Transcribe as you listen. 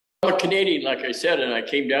I'm a Canadian, like I said, and I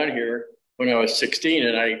came down here when I was 16,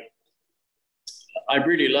 and I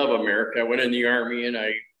really love America. I went in the Army, and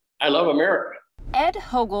I love America. Ed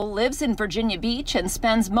Hogel lives in Virginia Beach and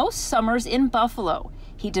spends most summers in Buffalo.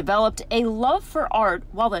 He developed a love for art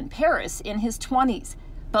while in Paris in his 20s,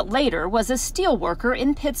 but later was a steel worker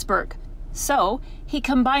in Pittsburgh. So he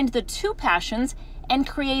combined the two passions and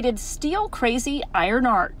created Steel Crazy Iron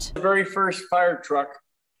Art. The very first fire truck,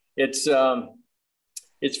 it's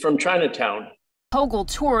from Chinatown. Hogel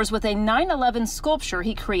tours with a 9/11 sculpture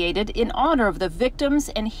he created in honor of the victims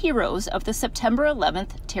and heroes of the September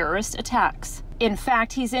 11th terrorist attacks. In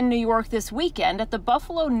fact, he's in New York this weekend at the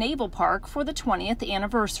Buffalo Naval Park for the 20th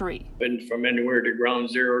anniversary. Been from anywhere to Ground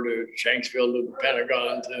Zero to Shanksville to the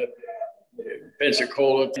Pentagon to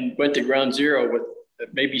Pensacola, and went to Ground Zero with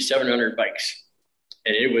maybe 700 bikes.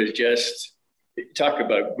 And it was just, talk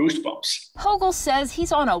about goosebumps. Hogel says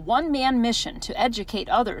he's on a one-man mission to educate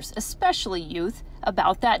others, especially youth,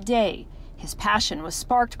 about that day. His passion was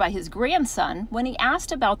sparked by his grandson when he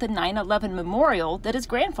asked about the 9/11 memorial that his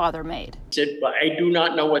grandfather made. He said, "Well, I do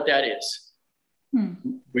not know what that is.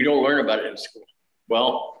 We don't learn about it in school."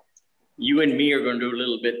 Well, you and me are going to do a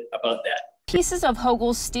little bit about that. Pieces of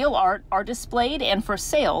Hogel's steel art are displayed and for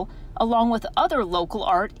sale, along with other local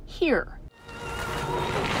art here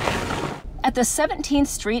at the 17th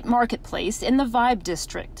Street Marketplace in the Vibe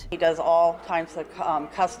District. He does all kinds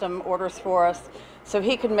of custom orders for us, so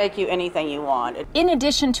he can make you anything you want. In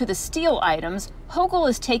addition to the steel items, Hogel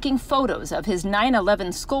is taking photos of his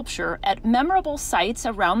 9/11 sculpture at memorable sites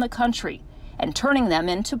around the country and turning them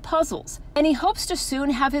into puzzles. And he hopes to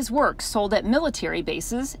soon have his work sold at military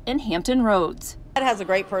bases in Hampton Roads. Ed has a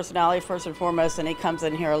great personality, first and foremost, and he comes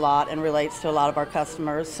in here a lot and relates to a lot of our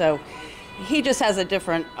customers. So he just has a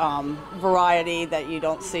different variety that you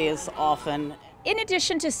don't see as often. In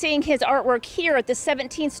addition to seeing his artwork here at the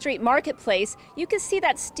 17th Street Marketplace, you can see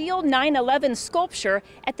that steel 9/11 sculpture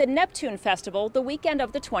at the Neptune Festival the weekend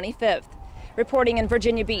of the 25th. Reporting in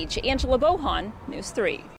Virginia Beach, Angela Bohan, News 3.